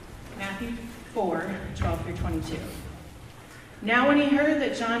Matthew 4:12-22. Now when he heard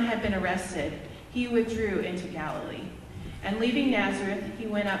that John had been arrested, he withdrew into Galilee. And leaving Nazareth, he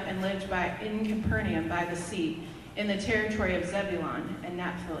went up and lived in Capernaum by the sea, in the territory of Zebulun and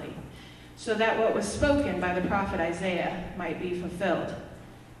Naphtali, so that what was spoken by the prophet Isaiah might be fulfilled.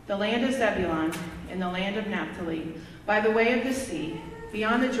 The land of Zebulun, in the land of Naphtali, by the way of the sea,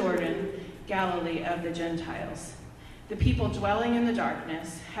 beyond the Jordan, Galilee of the Gentiles. The people dwelling in the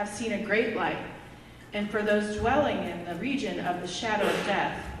darkness have seen a great light, and for those dwelling in the region of the shadow of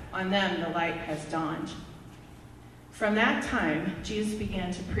death, on them the light has dawned. From that time, Jesus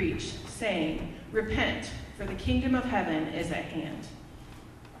began to preach, saying, "Repent, for the kingdom of heaven is at hand."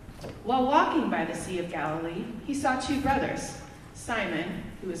 While walking by the Sea of Galilee, he saw two brothers, Simon,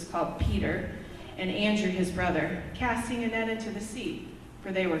 who is called Peter, and Andrew his brother, casting a net into the sea,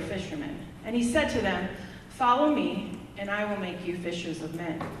 for they were fishermen. And he said to them, "Follow me, and I will make you fishers of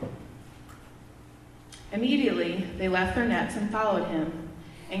men." Immediately they left their nets and followed him.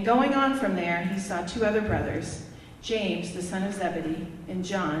 And going on from there, he saw two other brothers, James, the son of Zebedee, and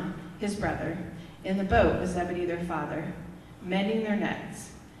John, his brother, in the boat with Zebedee their father, mending their nets.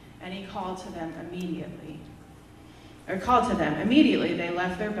 And he called to them immediately. Immediately they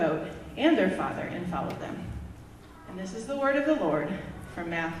left their boat and their father and followed them. And this is the word of the Lord from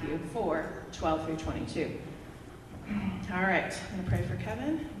Matthew 4:12-22. All right, I'm going to pray for Kevin,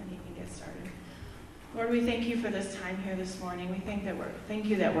 and then he can get started. Lord, we thank you for this time here this morning. We thank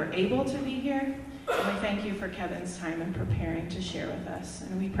you that we're able to be here, and we thank you for Kevin's time in preparing to share with us.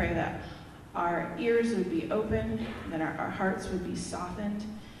 And we pray that our ears would be open, that our hearts would be softened,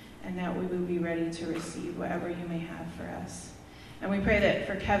 and that we would be ready to receive whatever you may have for us. And we pray that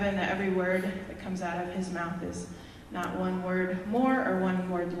for Kevin, that every word that comes out of his mouth is not one word more or one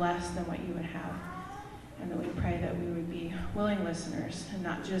word less than what you would have. And that we pray that we would be willing listeners and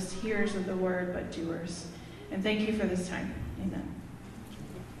not just hearers of the word, but doers. And thank you for this time. Amen.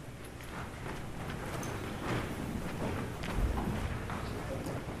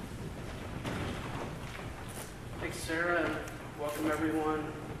 Thanks, Sarah, and welcome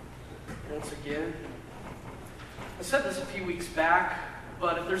everyone once again. I said this a few weeks back,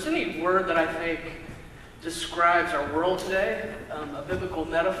 but if there's any word that I think describes our world today, a biblical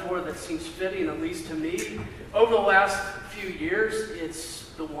metaphor that seems fitting, at least to me, over the last few years, it's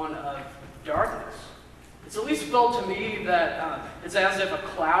the one of darkness. It's at least felt to me that it's as if a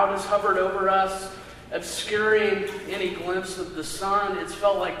cloud has hovered over us, obscuring any glimpse of the sun. It's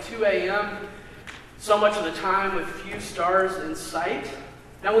felt like 2 a.m., so much of the time with few stars in sight.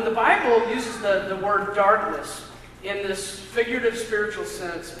 Now, when the Bible uses the word darkness in this figurative spiritual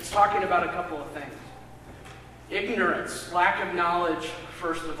sense, it's talking about a couple of things. Ignorance, lack of knowledge,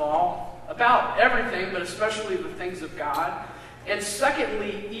 first of all, about everything, but especially the things of God. And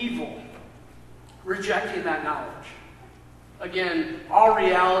secondly, evil, rejecting that knowledge. Again, all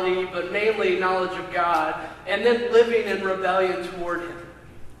reality, but mainly knowledge of God, and then living in rebellion toward Him.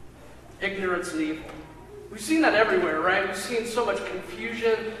 Ignorance and evil. We've seen that everywhere, right? We've seen so much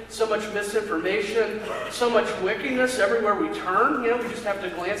confusion, so much misinformation, so much wickedness everywhere we turn. We just have to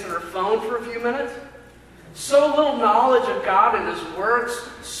glance at our phone for a few minutes. So little knowledge of God and His works,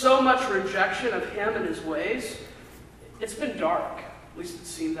 so much rejection of Him and His ways. It's been dark. At least it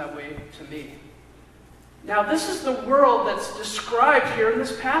seemed that way to me. Now, this is the world that's described here in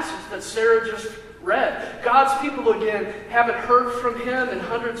this passage that Sarah just read. God's people, again, haven't heard from Him in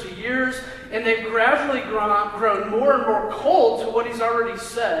hundreds of years, and they've gradually grown more and more cold to what He's already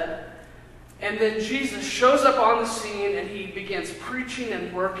said. And then Jesus shows up on the scene, and He begins preaching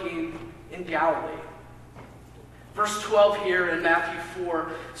and working in Galilee. Verse 12 here in Matthew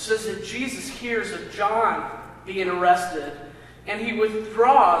 4 says that Jesus hears of John being arrested, and He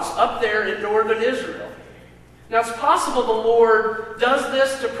withdraws up there in northern Israel. Now, it's possible the Lord does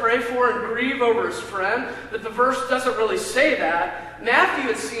this to pray for and grieve over His friend, but the verse doesn't really say that. Matthew,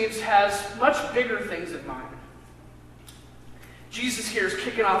 it seems, has much bigger things in mind. Jesus here is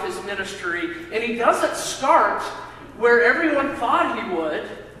kicking off His ministry, and He doesn't start where everyone thought He would,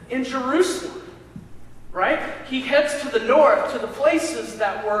 in Jerusalem. Right? He heads to the north, to the places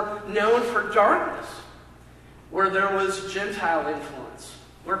that were known for darkness, where there was Gentile influence,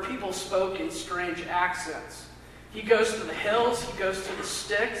 where people spoke in strange accents. He goes to the hills, He goes to the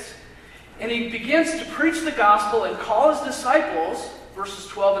sticks, and He begins to preach the gospel and call His disciples, verses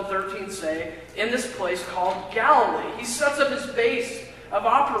 12 and 13 say, in this place called Galilee. He sets up His base of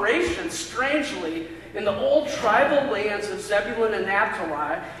operations, strangely, in the old tribal lands of Zebulun and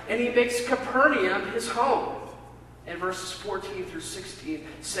Naphtali, and He makes Capernaum His home. And verses 14 through 16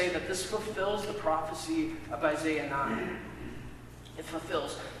 say that this fulfills the prophecy of Isaiah 9. It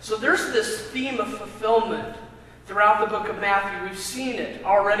fulfills. So there's this theme of fulfillment throughout the book of Matthew. We've seen it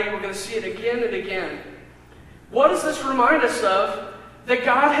already. We're going to see it again and again. What does this remind us of? That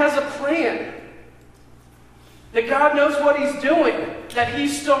God has a plan. That God knows what He's doing. That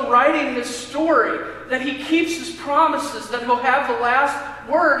He's still writing His story. That He keeps His promises. That He'll have the last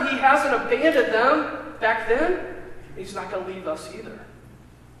word. He hasn't abandoned them back then. He's not going to leave us either.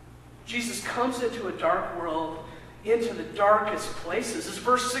 Jesus comes into a dark world, into the darkest places. As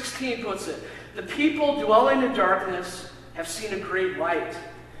verse 16 puts it, the people dwelling in darkness have seen a great light.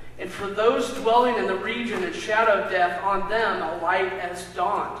 And for those dwelling in the region and shadow of death, on them a light has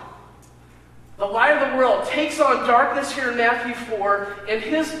dawned. The light of the world takes on darkness here in Matthew 4, and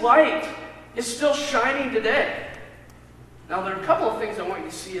His light is still shining today. Now, there are a couple of things I want you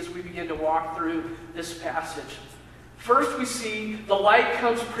to see as we begin to walk through this passage. First, we see the light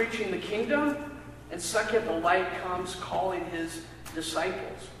comes preaching the kingdom, and second, the light comes calling His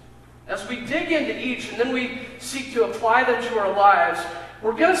disciples. As we dig into each, and then we seek to apply them to our lives,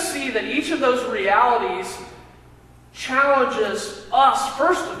 we're going to see that each of those realities challenges us,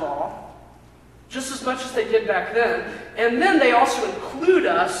 first of all, just as much as they did back then, and then they also include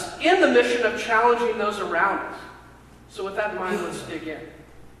us in the mission of challenging those around us. So with that in mind, let's dig in.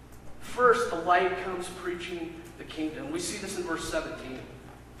 First, the light comes preaching the kingdom. We see this in verse 17.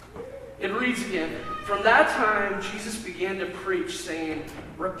 It reads again, "From that time Jesus began to preach, saying,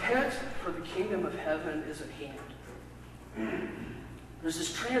 'Repent, for the kingdom of heaven is at hand.'" There's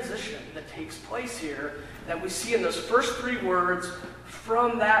this transition that takes place here that we see in those first three words,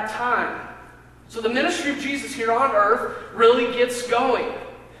 "from that time." So the ministry of Jesus here on earth really gets going.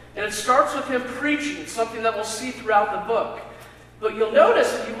 And it starts with Him preaching, something that we'll see throughout the book. But you'll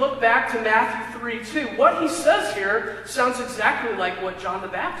notice if you look back to Matthew 3:2, what He says here sounds exactly like what John the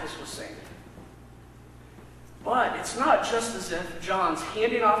Baptist was saying. But it's not just as if John's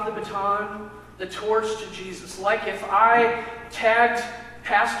handing off the baton, the torch to Jesus. Like if I tagged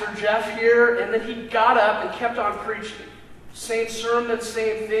Pastor Jeff here and then he got up and kept on preaching. Same sermon,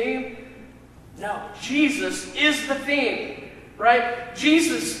 same theme. No, Jesus is the theme, right?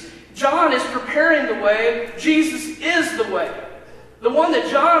 John is preparing the way. Jesus is the way. The one that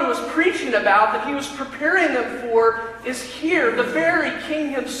John was preaching about, that he was preparing them for, is here, the very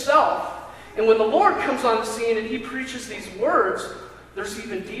King Himself. And when the Lord comes on the scene and He preaches these words, there's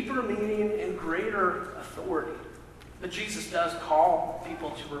even deeper meaning and greater authority. But Jesus does call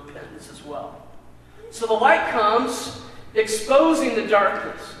people to repentance as well. So the light comes exposing the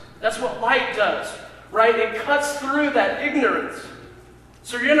darkness. That's what light does, right? It cuts through that ignorance.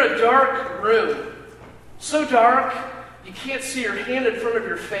 So you're in a dark room. So dark, you can't see your hand in front of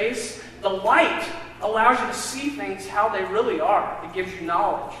your face. The light allows you to see things how they really are. It gives you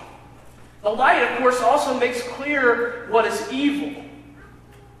knowledge. The light, of course, also makes clear what is evil.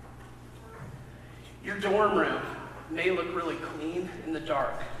 Your dorm room may look really clean in the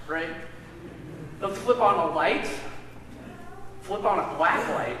dark, right? But flip on a light, flip on a black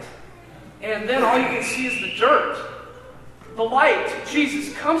light, and then all you can see is the dirt. The light,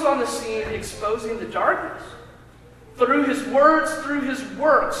 Jesus, comes on the scene exposing the darkness. Through His words, through His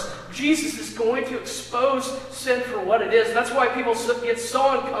works, Jesus is going to expose sin for what it is. That's why people get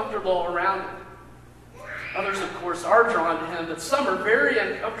so uncomfortable around Him. Others, of course, are drawn to Him, but some are very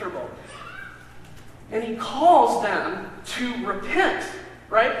uncomfortable. And He calls them to repent,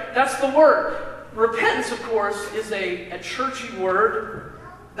 right? That's the word. Repentance, of course, is a churchy word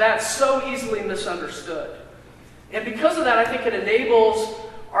that's so easily misunderstood. And because of that, I think it enables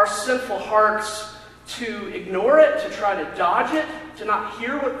our sinful hearts to ignore it, to try to dodge it, to not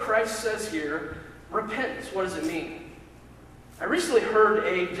hear what Christ says here. Repentance, what does it mean? I recently heard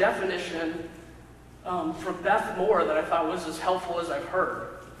a definition from Beth Moore that I thought was as helpful as I've heard.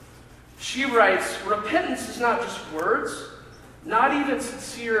 She writes, repentance is not just words, not even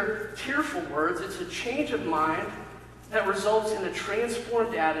sincere, tearful words. It's a change of mind that results in a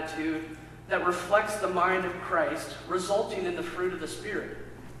transformed attitude that reflects the mind of Christ, resulting in the fruit of the Spirit.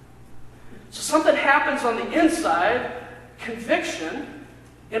 So something happens on the inside, conviction,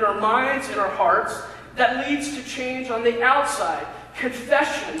 in our minds, in our hearts, that leads to change on the outside.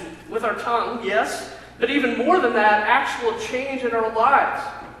 Confession with our tongue, yes, but even more than that, actual change in our lives.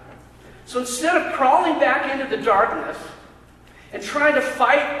 So instead of crawling back into the darkness and trying to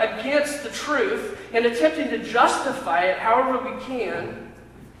fight against the truth and attempting to justify it however we can,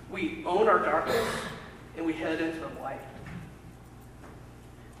 we own our darkness and we head into the light.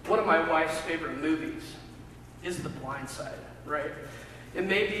 One of my wife's favorite movies is The Blind Side, right? It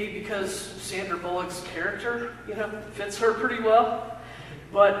may be because Sandra Bullock's character, fits her pretty well.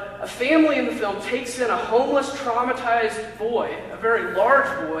 But a family in the film takes in a homeless, traumatized boy, a very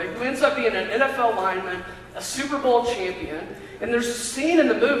large boy, who ends up being an NFL lineman, a Super Bowl champion. And there's a scene in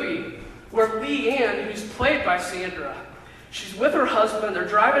the movie where Lee Ann, who's played by Sandra, she's with her husband, they're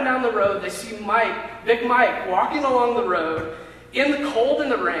driving down the road, they see Mike, Big Mike, walking along the road in the cold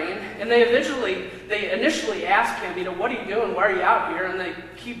and the rain, and they initially ask him, what are you doing, why are you out here? And they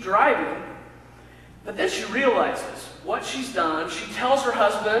keep driving. But then she realizes what she's done. She tells her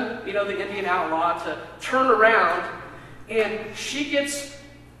husband, the Indian outlaw, to turn around, and she gets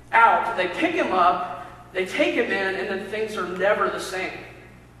out. They pick him up, they take him in, and then things are never the same.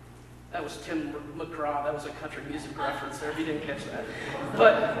 That was Tim McGraw. That was a country music reference there, if you didn't catch that.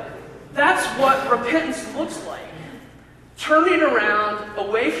 But that's what repentance looks like. Turning around,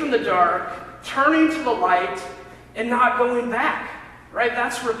 away from the dark, turning to the light, and not going back. Right?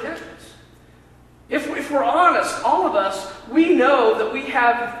 That's repentance. If we're honest, all of us, we know that we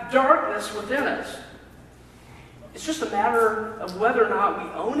have darkness within us. It's just a matter of whether or not we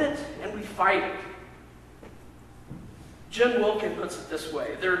own it and we fight it. Jen Wilkin puts it this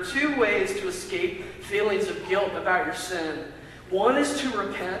way: there are two ways to escape feelings of guilt about your sin. One is to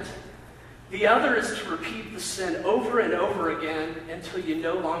repent. The other is to repeat the sin over and over again until you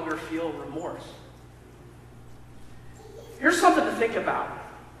no longer feel remorse. Here's something to think about.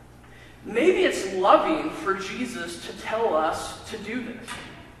 Maybe it's loving for Jesus to tell us to do this,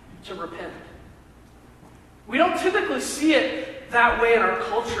 to repent. We don't typically see it that way in our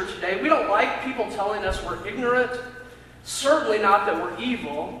culture today. We don't like people telling us we're ignorant, certainly not that we're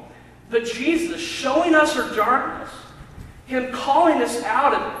evil, but Jesus showing us our darkness, Him calling us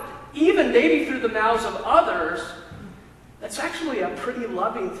out of it, even maybe through the mouths of others, that's actually a pretty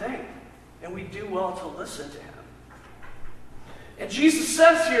loving thing, and we do well to listen to Him. And Jesus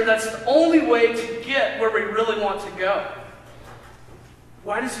says here that's the only way to get where we really want to go.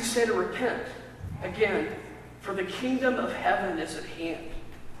 Why does He say to repent? Again, for the kingdom of heaven is at hand.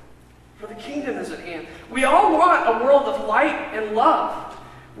 For the kingdom is at hand. We all want a world of light and love,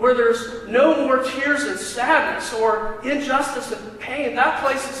 where there's no more tears and sadness or injustice and pain. That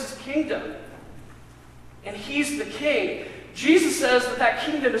place is His kingdom. And He's the king. Jesus says that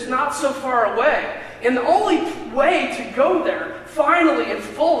kingdom is not so far away. And the only way to go there, finally and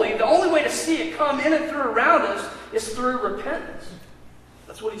fully, the only way to see it come in and through around us is through repentance.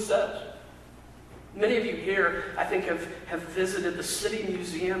 That's what He says. Many of you here, I think, have visited the City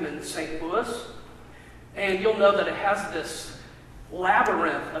Museum in St. Louis. And you'll know that it has this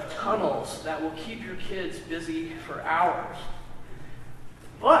labyrinth of tunnels that will keep your kids busy for hours.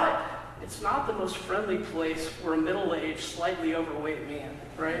 But it's not the most friendly place for a middle-aged, slightly overweight man,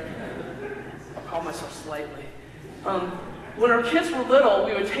 right? I'll call myself slightly. When our kids were little,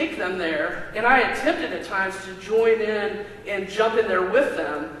 we would take them there, and I attempted at times to join in and jump in there with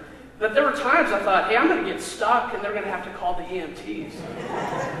them. But there were times I thought, hey, I'm going to get stuck, and they're going to have to call the EMTs.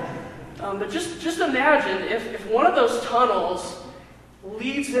 But just imagine if one of those tunnels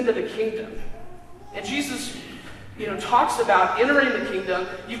leads into the kingdom, and Jesus talks about entering the kingdom.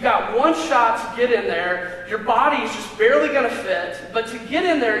 You've got one shot to get in there. Your body is just barely going to fit. But to get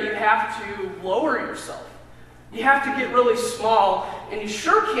in there, you have to lower yourself. You have to get really small. And you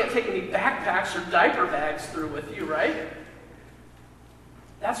sure can't take any backpacks or diaper bags through with you, right?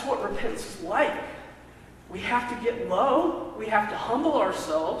 That's what repentance is like. We have to get low. We have to humble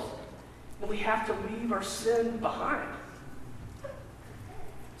ourselves. And we have to leave our sin behind.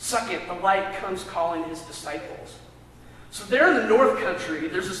 Second, the light comes calling His disciples. So there in the north country,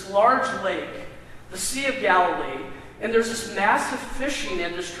 there's this large lake, the Sea of Galilee, and there's this massive fishing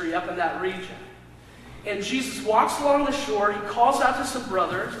industry up in that region. And Jesus walks along the shore. He calls out to some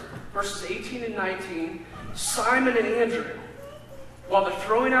brothers, verses 18 and 19, Simon and Andrew, while they're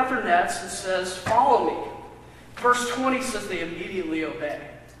throwing out their nets, and says, follow me. Verse 20 says they immediately obey.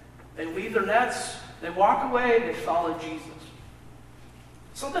 They leave their nets, they walk away, they follow Jesus.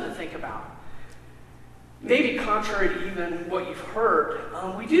 Something to think about. Maybe contrary to even what you've heard,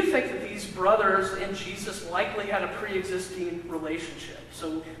 we do think that these brothers and Jesus likely had a pre-existing relationship.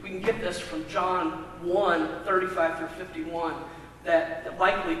 So we can get this from John 1, 35 through 51, that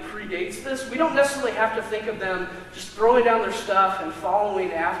likely predates this. We don't necessarily have to think of them just throwing down their stuff and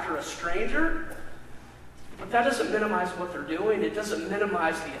following after a stranger. But that doesn't minimize what they're doing. It doesn't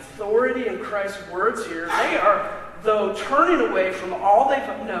minimize the authority in Christ's words here. They are, though, turning away from all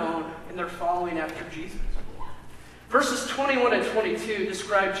they've known, and they're following after Jesus. Verses 21 and 22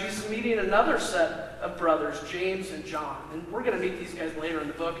 describe Jesus meeting another set of brothers, James and John. And we're going to meet these guys later in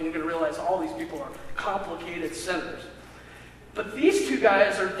the book, and you're going to realize all these people are complicated sinners. But these two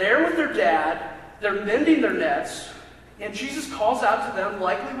guys are there with their dad. They're mending their nets, And Jesus calls out to them,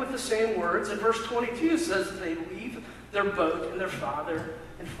 likely with the same words. And verse 22 says that they leave their boat and their father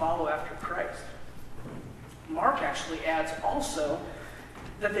and follow after Christ. Mark actually adds also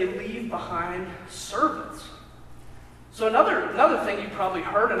that they leave behind servants. So another thing you've probably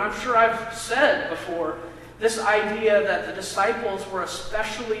heard, and I'm sure I've said before, this idea that the disciples were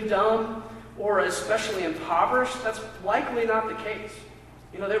especially dumb or especially impoverished, that's likely not the case.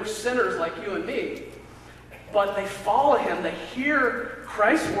 You know, they were sinners like you and me. But they follow him, they hear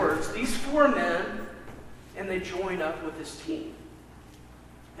Christ's words, these four men, and they join up with his team.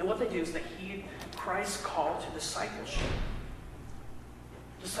 And what they do is they heed Christ's call to discipleship.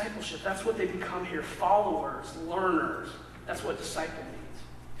 Discipleship, that's what they become here. Followers, learners. That's what disciple means.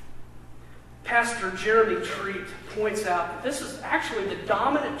 Pastor Jeremy Treat points out that this is actually the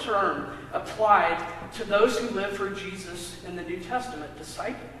dominant term applied to those who live for Jesus in the New Testament,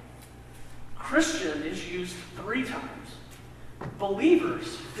 disciple. Christian is used 3 times.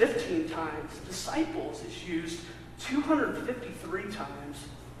 Believers, 15 times. Disciples is used 253 times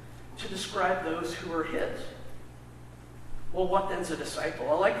to describe those who are his. Well, what then's a disciple?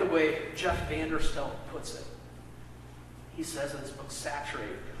 I like the way Jeff Vanderstelt puts it. He says in his book, Saturate,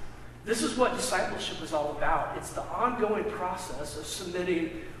 this is what discipleship is all about. It's the ongoing process of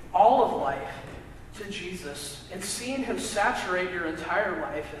submitting all of life to Jesus and seeing him saturate your entire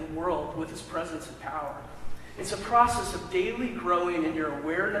life and world with his presence and power. It's a process of daily growing in your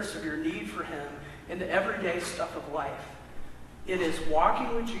awareness of your need for him in the everyday stuff of life. It is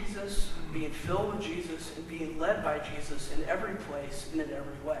walking with Jesus, being filled with Jesus, and being led by Jesus in every place and in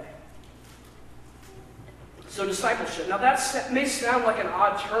every way. So discipleship. Now that may sound like an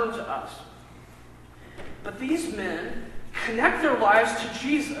odd term to us, but these men connect their lives to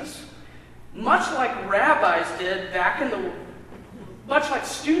Jesus much like much like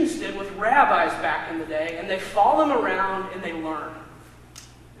students did with rabbis back in the day, and they follow them around and they learn.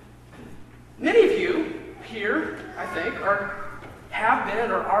 Many of you here, I think, have been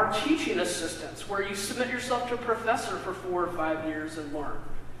or are teaching assistants where you submit yourself to a professor for 4 or 5 years and learn.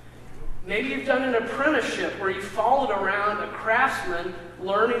 Maybe you've done an apprenticeship where you followed around a craftsman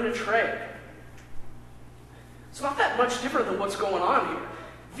learning a trade. It's not that much different than what's going on here.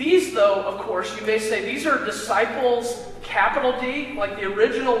 These, though, of course, you may say, these are disciples, capital D, like the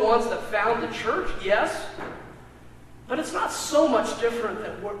original ones that found the church, yes. But it's not so much different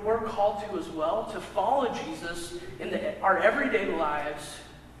than what we're called to as well, to follow Jesus in our everyday lives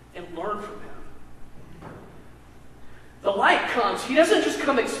and learn from him. The light comes. He doesn't just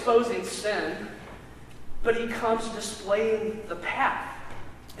come exposing sin, but he comes displaying the path.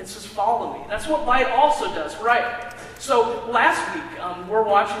 It says, follow me. That's what light also does, right? So last week, we're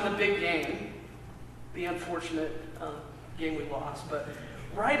watching the big game, the unfortunate game we lost, but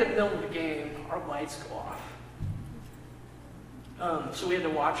right in the middle of the game, our lights go off. So we had to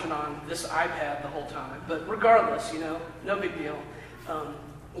watch it on this iPad the whole time. But regardless, no big deal.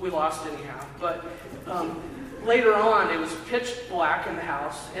 We lost anyhow. But later on, it was pitch black in the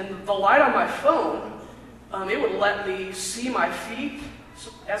house, and the light on my phone, it would let me see my feet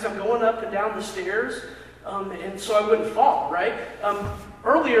as I'm going up and down the stairs, and so I wouldn't fall, right?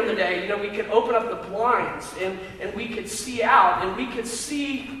 Earlier in the day, we could open up the blinds, and we could see out, and we could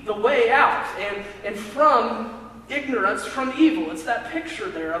see the way out, and from ignorance, from evil. It's that picture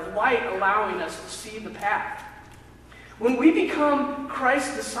there of light allowing us to see the path. When we become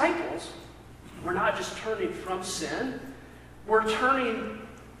Christ's disciples, we're not just turning from sin, we're turning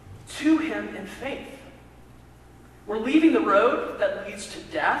to him in faith. We're leaving the road that leads to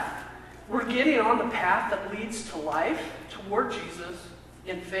death. We're getting on the path that leads to life toward Jesus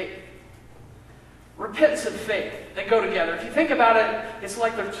in faith. Repentance and faith, they go together. If you think about it, it's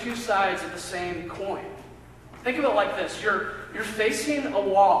like they're 2 sides of the same coin. Think of it like this. You're facing a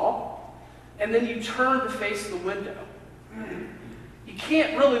wall, and then you turn to face the window. You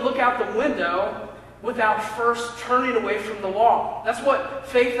can't really look out the window without first turning away from the wall. That's what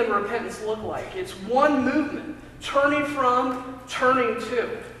faith and repentance look like. It's one movement. Turning from, turning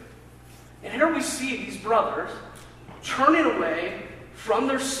to. And here we see these brothers turning away from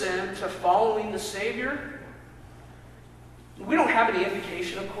their sin to following the Savior. We don't have any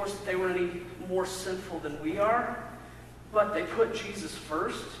indication, of course, that they were any more sinful than we are, but they put Jesus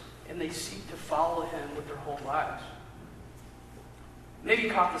first, and they seek to follow him with their whole lives. Maybe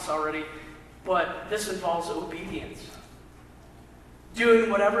you caught this already, but this involves obedience.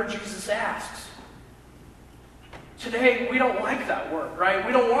 Doing whatever Jesus asks. Today, we don't like that word, right?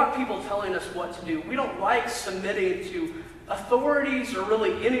 We don't want people telling us what to do. We don't like submitting to authorities or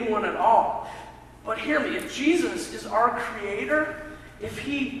really anyone at all. But hear me, if Jesus is our creator if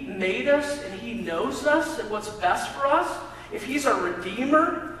he made us and he knows us and what's best for us, if he's our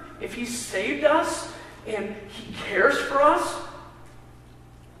Redeemer, if he's saved us and he cares for us,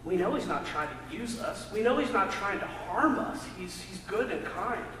 we know he's not trying to use us. We know he's not trying to harm us. He's good and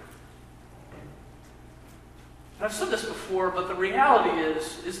kind. And I've said this before, but the reality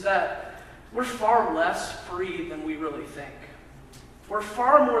is that we're far less free than we really think. We're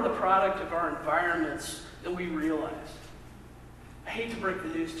far more the product of our environments than we realize. I hate to break the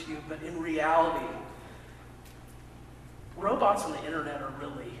news to you, but in reality, robots on the internet are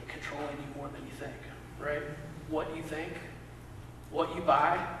really controlling you more than you think, right? What you think, what you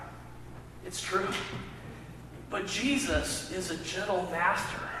buy, it's true. But Jesus is a gentle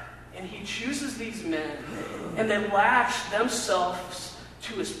master, and he chooses these men, and they latch themselves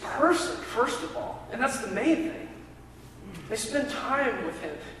to his person, first of all. And that's the main thing. They spend time with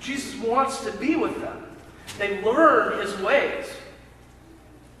him. Jesus wants to be with them. They learn his ways.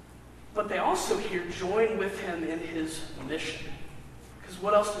 But they also here join with him in his mission. Because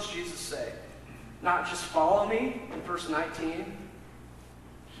what else does Jesus say? Not just follow me in verse 19.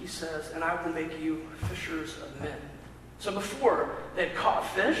 He says, and I will make you fishers of men. So before they'd caught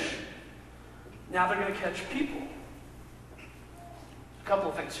fish, now they're going to catch people. A couple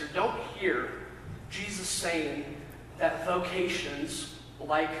of things here. Don't hear Jesus saying that vocations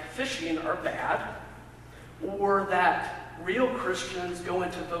like fishing are bad, or that real Christians go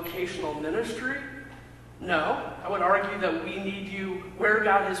into vocational ministry. No, I would argue that we need you where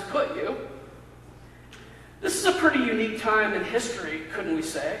God has put you. This is a pretty unique time in history, couldn't we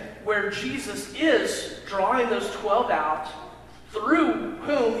say, where Jesus is drawing those 12 out, through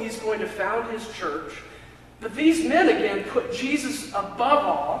whom he's going to found his church. But these men, again, put Jesus above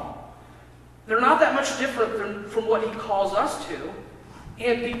all. They're not that much different from what he calls us to.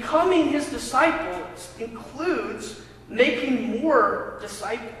 And becoming his disciples includes making more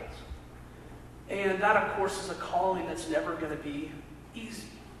disciples. And that, of course, is a calling that's never going to be easy.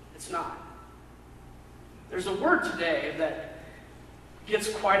 It's not. There's a word today that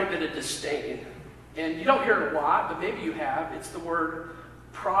gets quite a bit of disdain. And you don't hear it a lot, but maybe you have. It's the word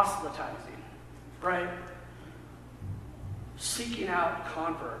proselytizing, right? Seeking out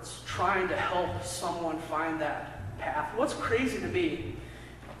converts, trying to help someone find that path. What's crazy to me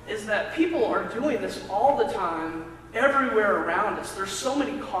is that people are doing this all the time, everywhere around us. There's so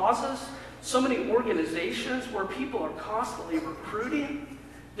many causes, so many organizations where people are constantly recruiting.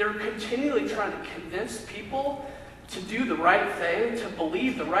 They're continually trying to convince people to do the right thing, to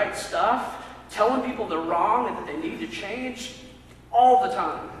believe the right stuff, telling people they're wrong and that they need to change all the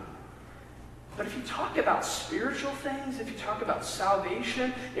time. But if you talk about spiritual things, if you talk about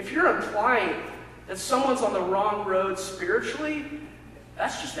salvation, if you're implying that someone's on the wrong road spiritually,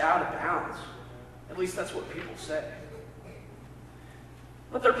 that's just out of bounds. At least that's what people say.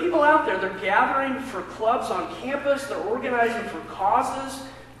 But there are people out there, they're gathering for clubs on campus, they're organizing for causes,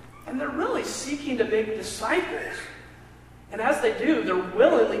 and they're really seeking to make disciples. And as they do, they're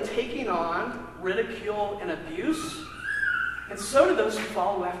willingly taking on ridicule and abuse. And so do those who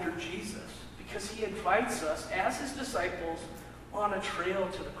follow after Jesus, because he invites us as his disciples on a trail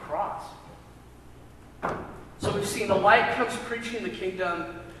to the cross. So we've seen the light comes preaching the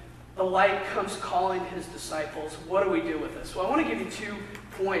kingdom, the light comes calling his disciples. What do we do with this? Well, I want to give you 2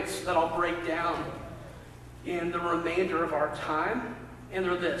 points that I'll break down in the remainder of our time. And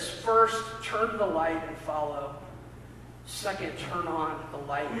they're this. First, turn to the light and follow. Second, turn on the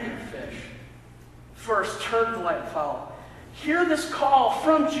light and fish. First, turn to the light and follow. Hear this call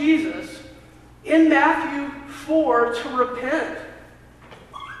from Jesus in Matthew 4 to repent.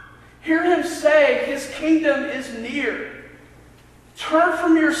 Hear him say his kingdom is near. Turn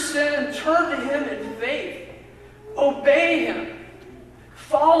from your sin. Turn to him in faith. Obey him.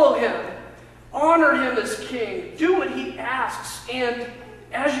 Follow him. Honor him as king. Do what he asks. And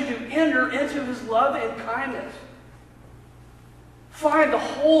as you do, enter into his love and kindness. Find the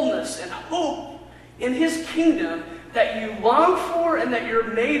wholeness and hope in his kingdom that you long for and that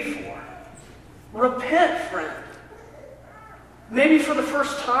you're made for. Repent, friend. Maybe for the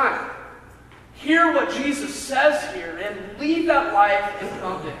first time. Hear what Jesus says here and leave that life and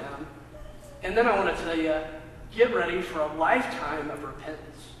come to him. And then I want to tell you, get ready for a lifetime of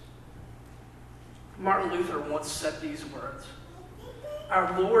repentance. Martin Luther once said these words: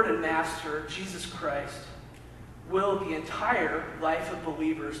 our Lord and Master, Jesus Christ, willed the entire life of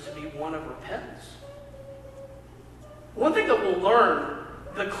believers to be one of repentance. One thing that we'll learn,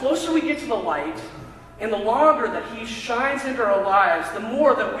 the closer we get to the light, and the longer that he shines into our lives, the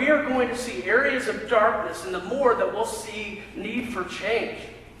more that we are going to see areas of darkness, and the more that we'll see need for change.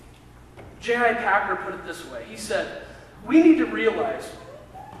 J.I. Packer put it this way. He said, We need to realize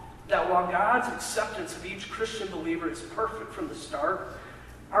that while God's acceptance of each Christian believer is perfect from the start,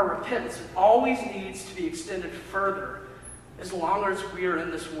 our repentance always needs to be extended further as long as we are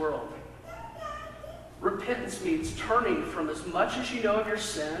in this world. Repentance means turning from as much as you know of your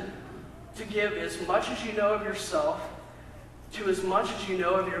sin to give as much as you know of yourself to as much as you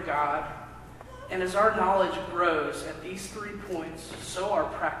know of your God. And as our knowledge grows at these 3 points, so our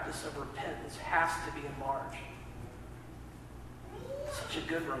practice of repentance has to be enlarged. Such a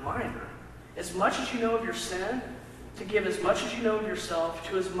good reminder. As much as you know of your sin, to give as much as you know of yourself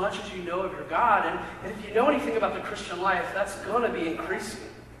to as much as you know of your God. And if you know anything about the Christian life, that's going to be increasing.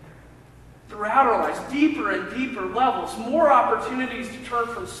 Throughout our lives, deeper and deeper levels, more opportunities to turn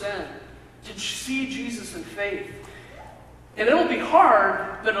from sin, to see Jesus in faith. And it'll be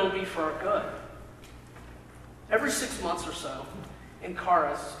hard, but it'll be for our good. Every 6 months or so, in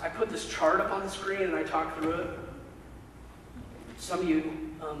Charis, I put this chart up on the screen and I talk through it. Some of you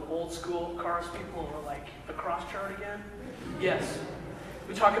old school Charis people are like, the cross chart again? Yes.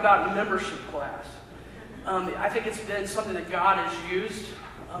 We talk about membership class. I think it's been something that God has used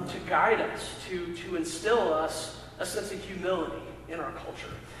to guide us, to instill us a sense of humility in our culture.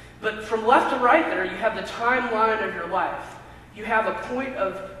 But from left to right there, you have the timeline of your life. You have a point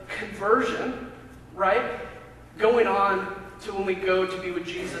of conversion, right? Going on to when we go to be with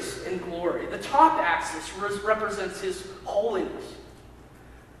Jesus in glory. The top axis represents his holiness.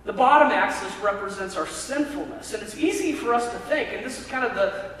 The bottom axis represents our sinfulness. And it's easy for us to think, and this is kind of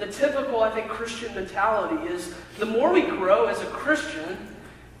the typical, I think, Christian mentality, is the more we grow as a Christian,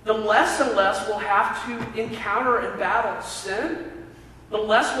 the less and less we'll have to encounter and battle sin. The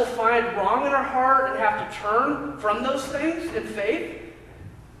less we'll find wrong in our heart and have to turn from those things in faith.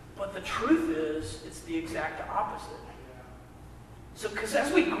 But the truth is, it's the exact opposite. So, because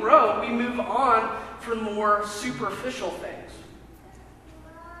as we grow, we move on from more superficial things.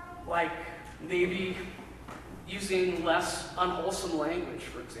 Like maybe using less unwholesome language,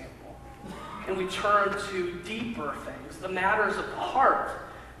 for example. And we turn to deeper things, the matters of the heart,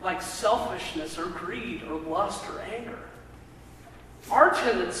 like selfishness or greed or lust or anger. Our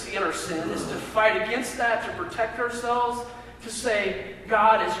tendency in our sin is to fight against that, to protect ourselves, to say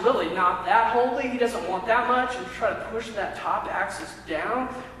God is really not that holy, he doesn't want that much, and to try to push that top axis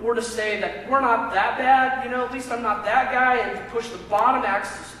down, or to say that we're not that bad, at least I'm not that guy, and to push the bottom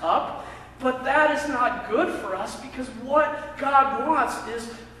axis up. But that is not good for us, because what God wants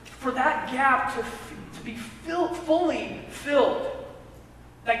is for that gap to be fully filled.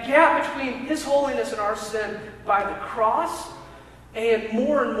 That gap between his holiness and our sin by the cross, and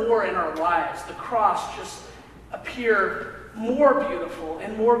more in our lives, the cross just appear more beautiful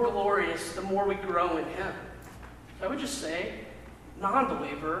and more glorious the more we grow in him. So I would just say,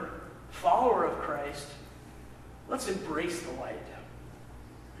 non-believer, follower of Christ, let's embrace the light.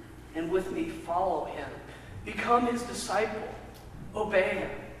 And with me, follow him. Become his disciple. Obey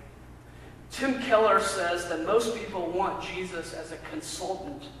him. Tim Keller says that most people want Jesus as a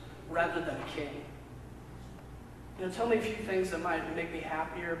consultant rather than a king. Tell me a few things that might make me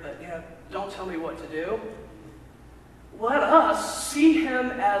happier, but don't tell me what to do. Let us see him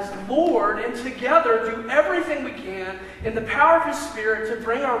as Lord and together do everything we can in the power of his Spirit to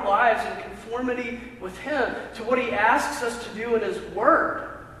bring our lives in conformity with him, to what he asks us to do in his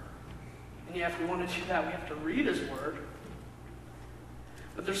word. And if we want to do that, we have to read his word.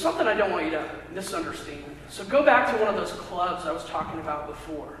 But there's something I don't want you to misunderstand. So go back to one of those clubs I was talking about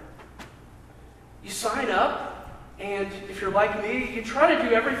before. You sign up, and if you're like me, you try to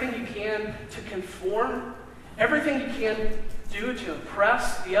do everything you can to conform, everything you can do to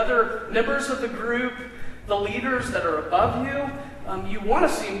impress the other members of the group, the leaders that are above you. You want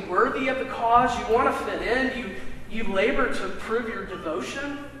to seem worthy of the cause. You want to fit in. You labor to prove your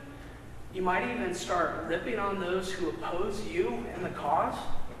devotion. You might even start ripping on those who oppose you and the cause.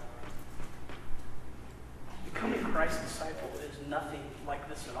 Becoming Christ's disciple is nothing like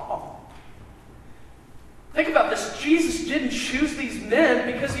this at all. Think about this. Jesus didn't choose these men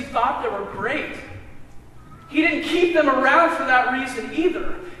because he thought they were great. He didn't keep them around for that reason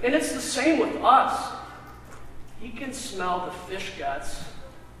either. And it's the same with us. He can smell the fish guts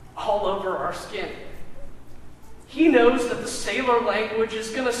all over our skin. He knows that the sailor language is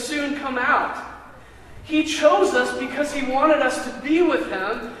going to soon come out. He chose us because he wanted us to be with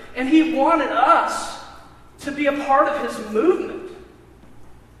him, and he wanted us to be a part of his movement.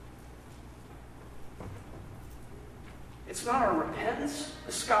 It's not our repentance,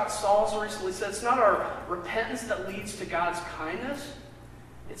 as Scott Sauls recently said, it's not our repentance that leads to God's kindness.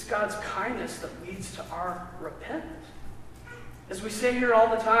 It's God's kindness that leads to our repentance. As we say here all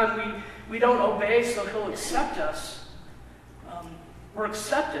the time, we don't obey so he'll accept us. We're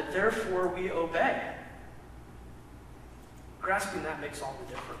accepted, therefore we obey. Grasping that makes all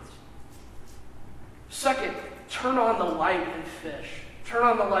the difference. Second, turn on the light and fish. Turn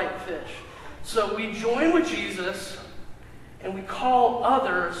on the light and fish. So we join with Jesus and we call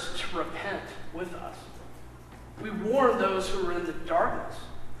others to repent with us. We warn those who are in the darkness.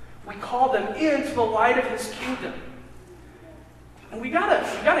 We call them into the light of his kingdom. And we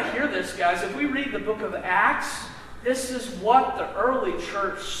gotta hear this, guys. If we read the book of Acts, this is what the early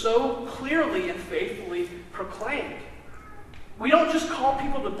church so clearly and faithfully proclaimed. We don't just call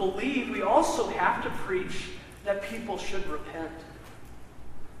people to believe, we also have to preach that people should repent.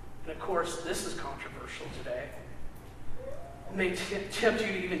 And of course, this is controversial today. It may tempt you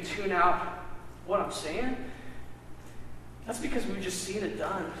to even tune out what I'm saying. That's because we've just seen it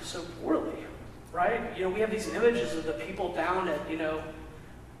done so poorly, right? We have these images of the people down at,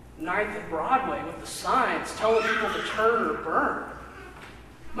 9th and Broadway with the signs telling people to turn or burn.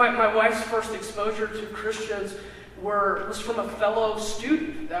 My wife's first exposure to Christians was from a fellow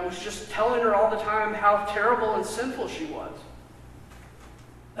student that was just telling her all the time how terrible and sinful she was.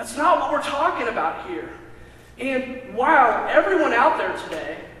 That's not what we're talking about here. And while everyone out there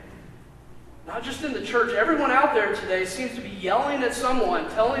today, not just in the church, everyone out there today seems to be yelling at someone,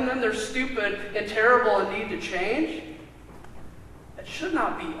 telling them they're stupid and terrible and need to change, that should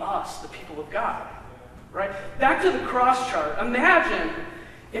not be us, the people of God. Right? Back to the cross chart. Imagine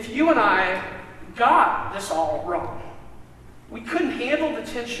if you and I got this all wrong. We couldn't handle the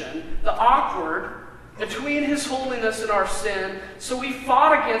tension, the awkward, between his holiness and our sin, so we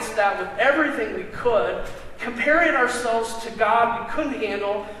fought against that with everything we could, comparing ourselves to God we couldn't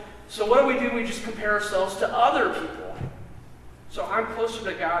handle. So what do? We just compare ourselves to other people. So I'm closer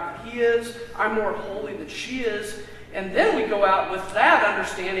to God than he is. I'm more holy than she is. And then we go out with that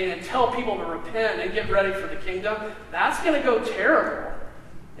understanding and tell people to repent and get ready for the kingdom. That's going to go terrible.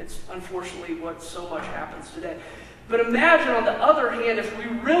 It's unfortunately what so much happens today. But imagine, on the other hand, if we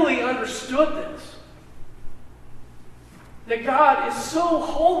really understood this. That God is so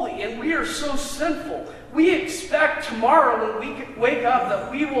holy and we are so sinful. We expect tomorrow when we wake up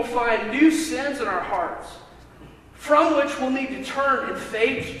that we will find new sins in our hearts from which we'll need to turn in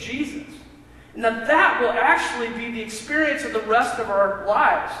faith to Jesus. And that will actually be the experience of the rest of our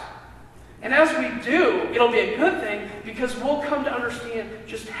lives. And as we do, it'll be a good thing because we'll come to understand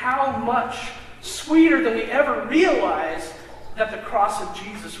just how much sweeter than we ever realized that the cross of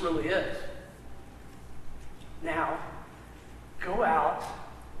Jesus really is. Now, go out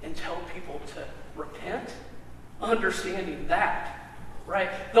and tell people to repent, understanding that,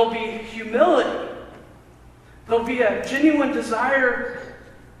 right? There'll be humility. There'll be a genuine desire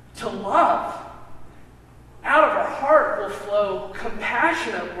to love. Out of our heart will flow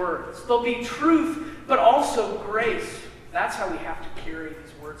compassionate words. There'll be truth, but also grace. That's how we have to carry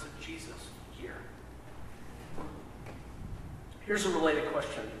these words of Jesus here. Here's a related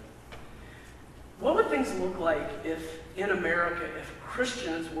question. What would things look like if, in America, if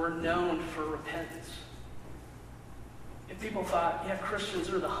Christians were known for repentance? If people thought, yeah, Christians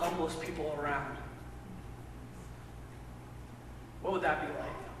are the humblest people around. What would that be like?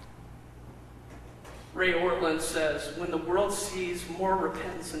 Ray Ortlund says, when the world sees more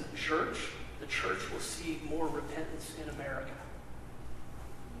repentance in the church will see more repentance in America.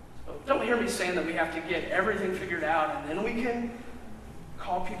 So don't hear me saying that we have to get everything figured out and then we can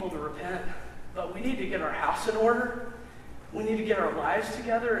call people to repent. But we need to get our house in order. We need to get our lives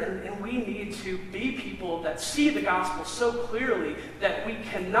together, and we need to be people that see the gospel so clearly that we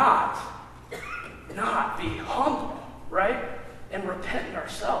cannot not be humble, right? And repent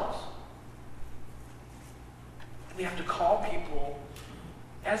ourselves. We have to call people,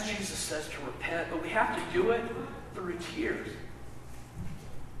 as Jesus says, to repent, but we have to do it through tears.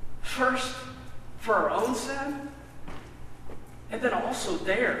 First, for our own sin, and then also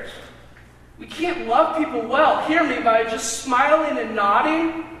theirs. We can't love people well, hear me, by just smiling and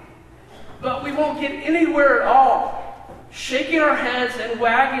nodding, but we won't get anywhere at all, shaking our heads and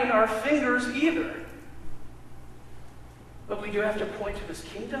wagging our fingers either. But we do have to point to his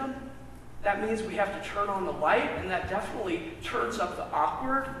kingdom. That means we have to turn on the light, and that definitely turns up the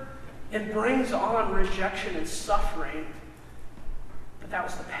awkward and brings on rejection and suffering. But that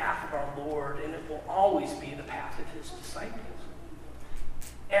was the path of our Lord, and it will always be the path of his disciples.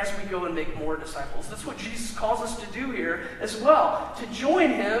 As we go and make more disciples. That's what Jesus calls us to do here as well, to join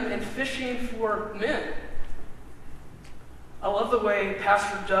him in fishing for men. I love the way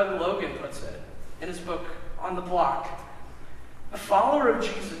Pastor Doug Logan puts it in his book, On the Block. A follower of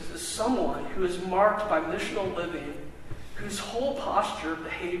Jesus is someone who is marked by missional living, whose whole posture,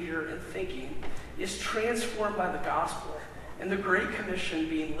 behavior, and thinking is transformed by the gospel, and the Great Commission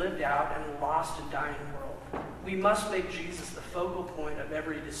being lived out in a lost and dying world. We must make Jesus the focal point of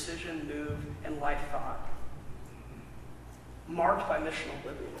every decision, move, and life thought, marked by missional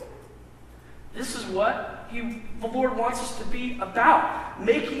living. This is what the Lord wants us to be about,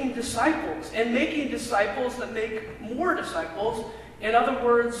 making disciples, and making disciples that make more disciples. In other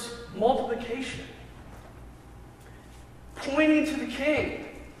words, multiplication. Pointing to the King,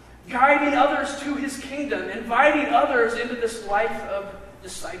 guiding others to his kingdom, inviting others into this life of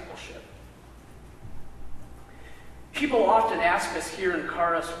discipleship. People often ask us here in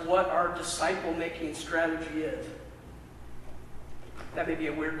Charis what our disciple-making strategy is. That may be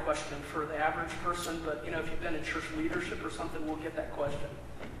a weird question for the average person, but if you've been in church leadership or something, we'll get that question.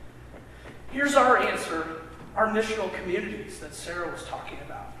 Here's our answer: our missional communities that Sarah was talking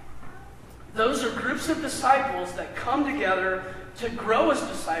about. Those are groups of disciples that come together to grow as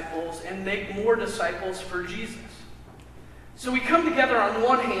disciples and make more disciples for Jesus. So we come together on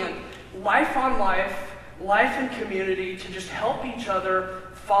one hand, life on life, life in community, to just help each other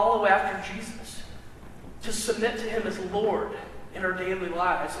follow after Jesus, to submit to him as Lord in our daily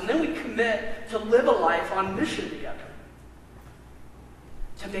lives. And then we commit to live a life on mission together,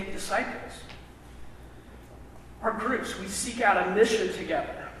 to make disciples. Our groups, we seek out a mission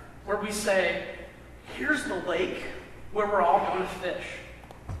together, where we say, here's the lake where we're all going to fish,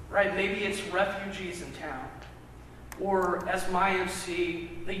 right? Maybe it's refugees in town, or as my MC,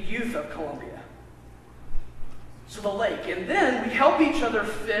 the youth of Columbia. So the lake. And then we help each other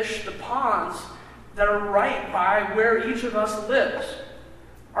fish the ponds that are right by where each of us lives.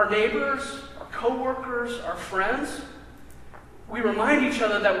 Our neighbors, our co-workers, our friends. We remind each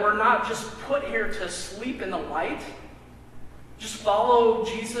other that we're not just put here to sleep in the light, just follow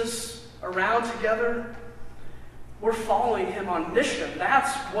Jesus around together. We're following him on mission.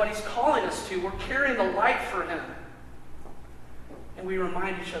 That's what he's calling us to. We're carrying the light for him. And we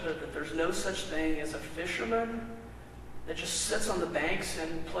remind each other that there's no such thing as a fisherman that just sits on the banks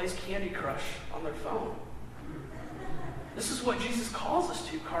and plays Candy Crush on their phone. This is what Jesus calls us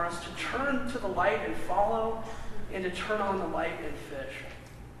to, Charis, to turn to the light and follow, and to turn on the light and fish.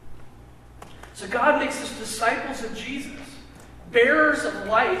 So God makes us disciples of Jesus, bearers of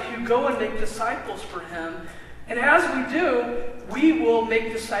light who go and make disciples for him. And as we do, we will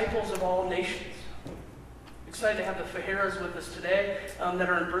make disciples of all nations. Excited to have the Ferreiras with us today that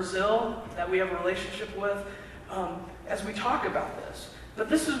are in Brazil, that we have a relationship with, as we talk about this. But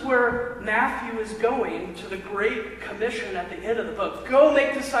this is where Matthew is going to the Great Commission at the end of the book. Go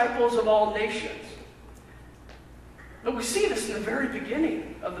make disciples of all nations. But we see this in the very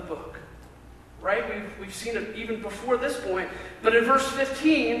beginning of the book, right? We've seen it even before this point. But in verse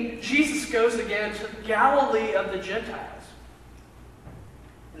 15, Jesus goes again to Galilee of the Gentiles.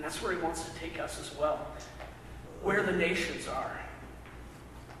 And that's where he wants to take us as well, where the nations are,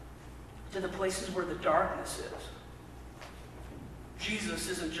 to the places where the darkness is. Jesus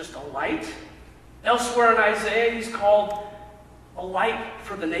isn't just a light. Elsewhere in Isaiah, he's called a light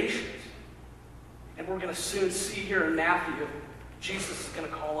for the nations. And we're going to soon see here in Matthew, Jesus is going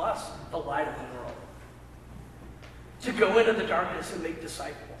to call us the light of the world. To go into the darkness and make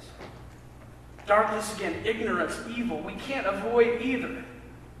disciples. Darkness, again, ignorance, evil. We can't avoid either.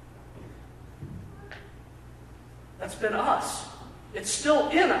 That's been us. It's still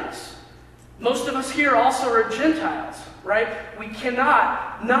in us. Most of us here also are Gentiles, right? We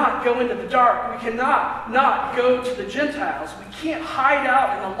cannot not go into the dark. We cannot not go to the Gentiles. We can't hide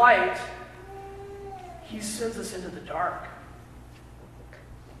out in the light. He sends us into the dark.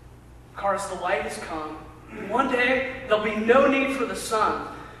 Charis, the light has come. One day, there'll be no need for the sun.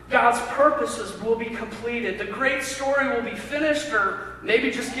 God's purposes will be completed. The great story will be finished, or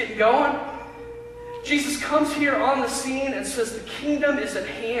maybe just getting going. Jesus comes here on the scene and says the kingdom is at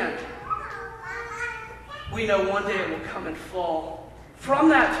hand. We know one day it will come in full. From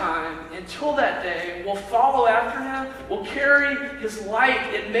that time until that day, we'll follow after him. We'll carry his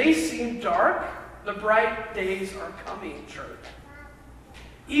light. It may seem dark. The bright days are coming, church.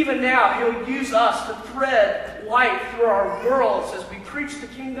 Even now, he'll use us to thread light through our worlds as we preach the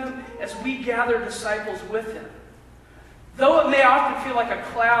kingdom, as we gather disciples with him. Though it may often feel like a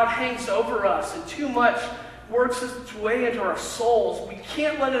cloud hangs over us and too much works its way into our souls, we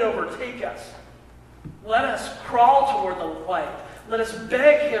can't let it overtake us. Let us crawl toward the light. Let us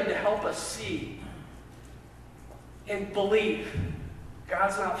beg him to help us see and believe.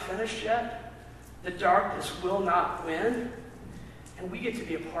 God's not finished yet. The darkness will not win. And we get to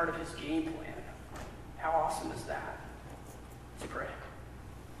be a part of his game plan. How awesome is that? Let's pray.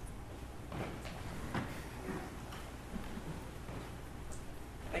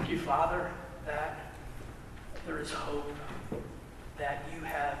 Thank you, Father, that there is hope, that you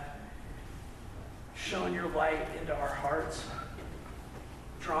have shown your light into our hearts,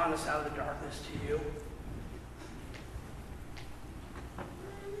 drawn us out of the darkness to you.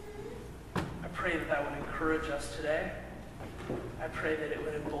 I pray that that would encourage us today. I pray that it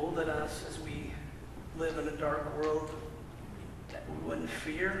would embolden us as we live in a dark world, that we wouldn't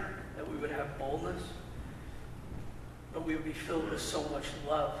fear, that we would have boldness, but we would be filled with so much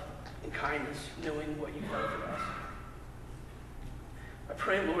love and kindness, knowing what you've done for us. I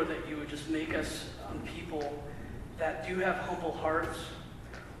pray, Lord, that you would just make us people that do have humble hearts,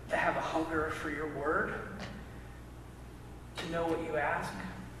 that have a hunger for your word, to know what you ask,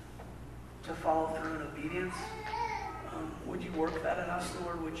 to follow through in obedience. Would you work that in us,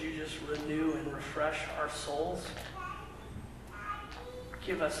 Lord? Would you just renew and refresh our souls?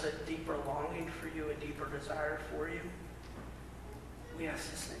 Give us a deeper longing for you, a deeper desire for you. We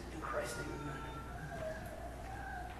ask this in Christ's name, amen.